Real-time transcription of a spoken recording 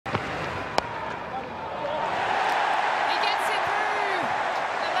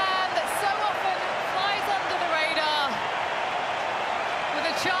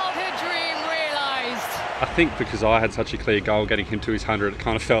think because I had such a clear goal getting him to his 100, it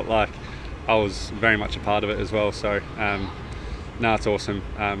kind of felt like I was very much a part of it as well. So no, it's awesome.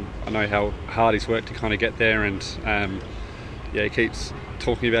 I know how hard he's worked to kind of get there, and yeah, he keeps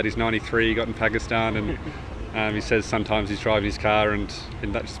talking about his 93 he got in Pakistan, and he says sometimes he's driving his car and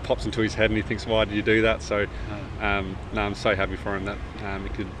that just pops into his head and he thinks, why did you do that? So no, I'm so happy for him that he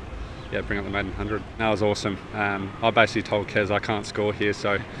could bring up the maiden 100. That was awesome. I basically told Kez I can't score here,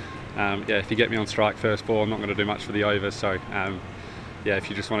 so yeah, if you get me on strike first ball, I'm not going to do much for the over. So yeah, if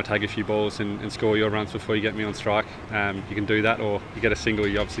you just want to take a few balls and score your runs before you get me on strike, you can do that, or you get a single,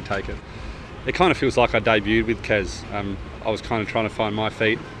 you obviously take it. It kind of feels like I debuted with Kez. I was kind of trying to find my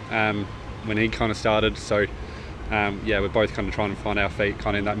feet when he kind of started, so yeah, we're both kind of trying to find our feet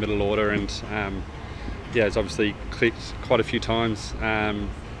kind of in that middle order, and yeah, it's obviously clicked quite a few times,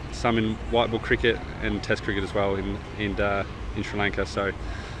 some in white ball cricket and test cricket as well in Sri Lanka, so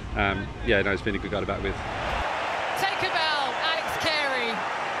yeah, no, he's been a good guy to bat with. Take a bow, Alex Carey,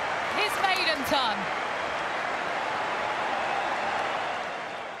 his maiden ton.